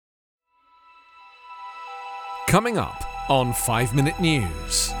Coming up on 5 Minute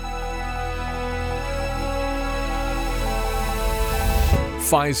News.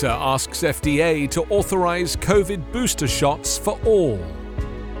 Pfizer asks FDA to authorize COVID booster shots for all.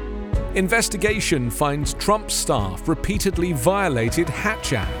 Investigation finds Trump staff repeatedly violated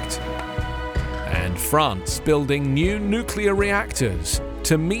Hatch Act. And France building new nuclear reactors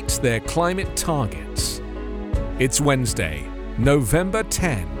to meet their climate targets. It's Wednesday, November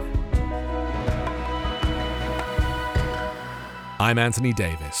 10. I'm Anthony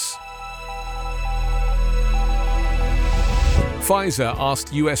Davis. Pfizer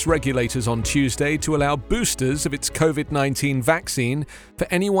asked US regulators on Tuesday to allow boosters of its COVID-19 vaccine for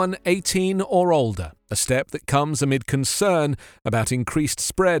anyone 18 or older, a step that comes amid concern about increased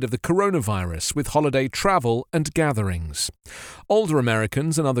spread of the coronavirus with holiday travel and gatherings. Older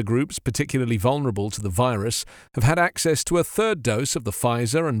Americans and other groups particularly vulnerable to the virus have had access to a third dose of the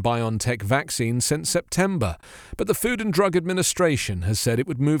Pfizer and BioNTech vaccine since September, but the Food and Drug Administration has said it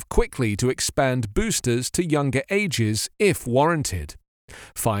would move quickly to expand boosters to younger ages if warranted.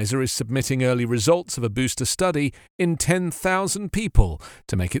 Pfizer is submitting early results of a booster study in 10,000 people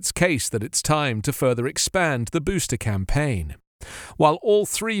to make its case that it's time to further expand the booster campaign. While all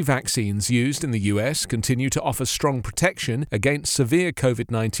three vaccines used in the US continue to offer strong protection against severe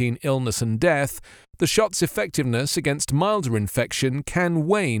COVID-19 illness and death, the shot's effectiveness against milder infection can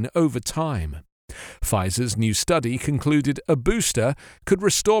wane over time. Pfizer's new study concluded a booster could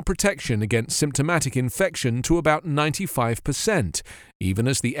restore protection against symptomatic infection to about 95%, even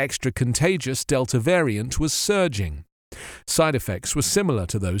as the extra contagious Delta variant was surging. Side effects were similar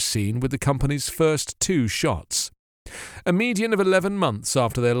to those seen with the company's first two shots. A median of 11 months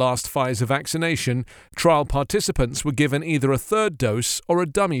after their last Pfizer vaccination, trial participants were given either a third dose or a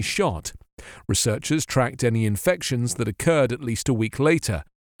dummy shot. Researchers tracked any infections that occurred at least a week later,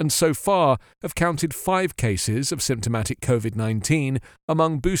 and so far have counted 5 cases of symptomatic COVID-19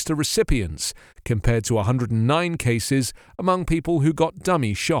 among booster recipients, compared to 109 cases among people who got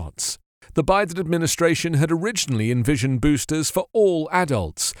dummy shots. The Biden administration had originally envisioned boosters for all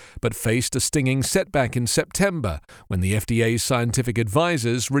adults, but faced a stinging setback in September when the FDA's scientific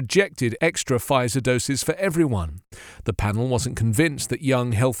advisors rejected extra Pfizer doses for everyone. The panel wasn't convinced that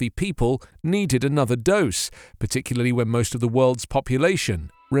young, healthy people needed another dose, particularly when most of the world's population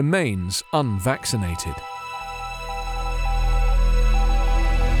remains unvaccinated.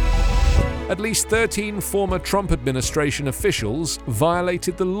 At least 13 former Trump administration officials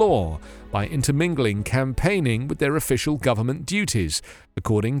violated the law by intermingling campaigning with their official government duties,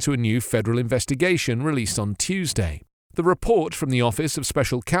 according to a new federal investigation released on Tuesday. The report from the Office of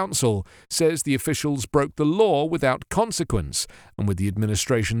Special Counsel says the officials broke the law without consequence and with the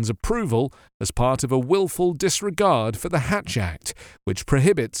administration's approval as part of a willful disregard for the Hatch Act, which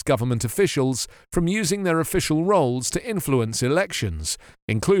prohibits government officials from using their official roles to influence elections,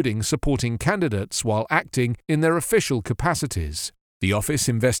 including supporting candidates while acting in their official capacities. The office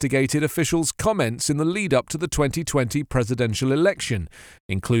investigated officials' comments in the lead-up to the 2020 presidential election,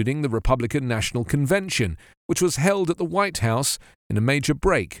 including the Republican National Convention, which was held at the White House in a major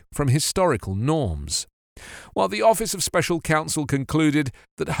break from historical norms. While the Office of Special Counsel concluded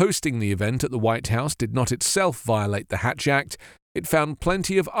that hosting the event at the White House did not itself violate the Hatch Act, it found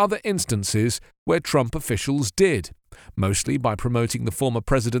plenty of other instances where Trump officials did, mostly by promoting the former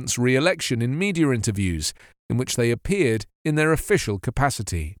president's re-election in media interviews, in which they appeared in their official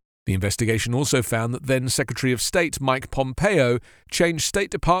capacity. The investigation also found that then Secretary of State Mike Pompeo changed State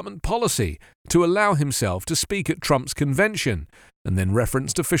Department policy to allow himself to speak at Trump's convention, and then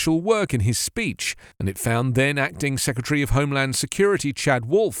referenced official work in his speech, and it found then Acting Secretary of Homeland Security Chad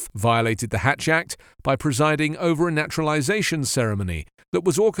Wolf violated the Hatch Act by presiding over a naturalization ceremony that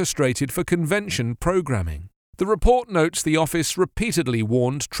was orchestrated for convention programming. The report notes the office repeatedly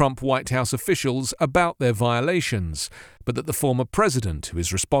warned Trump White House officials about their violations, but that the former president, who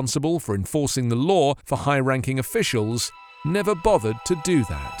is responsible for enforcing the law for high-ranking officials, never bothered to do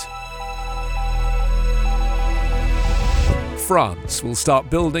that. France will start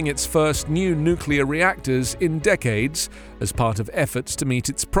building its first new nuclear reactors in decades as part of efforts to meet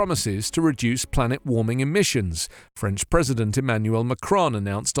its promises to reduce planet-warming emissions, French President Emmanuel Macron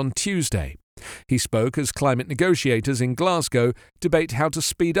announced on Tuesday. He spoke as climate negotiators in Glasgow debate how to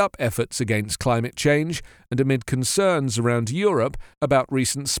speed up efforts against climate change and amid concerns around Europe about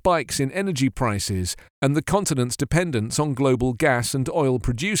recent spikes in energy prices and the continent's dependence on global gas and oil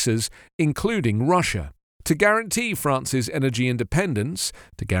producers, including Russia. To guarantee France's energy independence,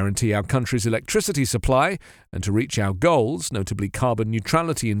 to guarantee our country's electricity supply, and to reach our goals, notably carbon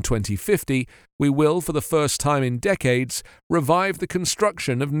neutrality in 2050, we will, for the first time in decades, revive the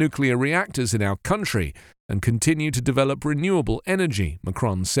construction of nuclear reactors in our country and continue to develop renewable energy,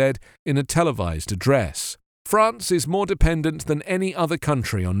 Macron said in a televised address. France is more dependent than any other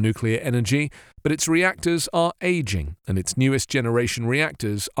country on nuclear energy, but its reactors are aging, and its newest generation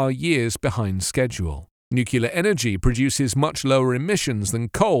reactors are years behind schedule. Nuclear energy produces much lower emissions than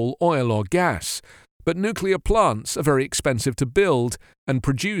coal, oil or gas, but nuclear plants are very expensive to build and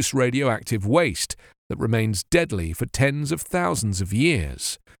produce radioactive waste that remains deadly for tens of thousands of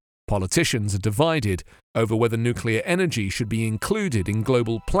years. Politicians are divided over whether nuclear energy should be included in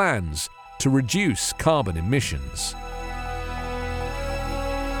global plans to reduce carbon emissions.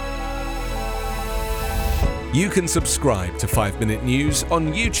 You can subscribe to 5 Minute News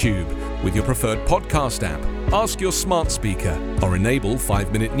on YouTube with your preferred podcast app. Ask your smart speaker or enable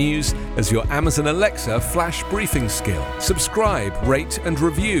 5 Minute News as your Amazon Alexa flash briefing skill. Subscribe, rate and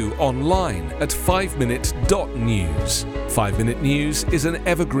review online at 5minute.news. 5 Minute News is an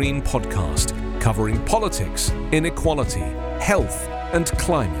evergreen podcast covering politics, inequality, health and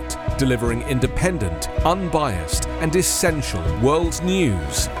climate, delivering independent, unbiased and essential world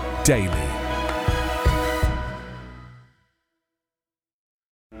news daily.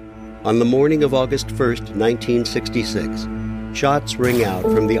 On the morning of August 1st, 1966, shots ring out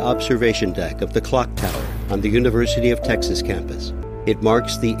from the observation deck of the clock tower on the University of Texas campus. It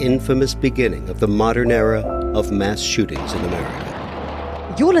marks the infamous beginning of the modern era of mass shootings in America.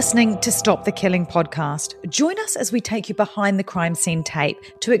 You're listening to Stop the Killing podcast. Join us as we take you behind the crime scene tape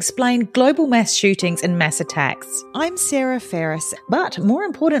to explain global mass shootings and mass attacks. I'm Sarah Ferris, but more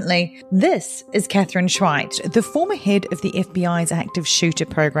importantly, this is Catherine Schweit, the former head of the FBI's active shooter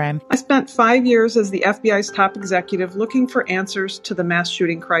program. I spent 5 years as the FBI's top executive looking for answers to the mass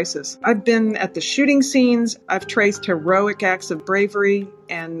shooting crisis. I've been at the shooting scenes, I've traced heroic acts of bravery,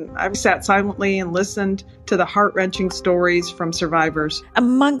 and I've sat silently and listened to the heart-wrenching stories from survivors.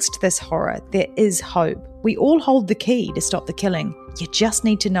 Amongst this horror, there is hope. We all hold the key to stop the killing. You just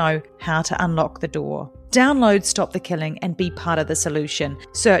need to know how to unlock the door. Download Stop the Killing and be part of the solution.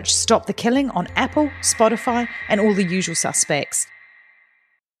 Search Stop the Killing on Apple, Spotify, and all the usual suspects.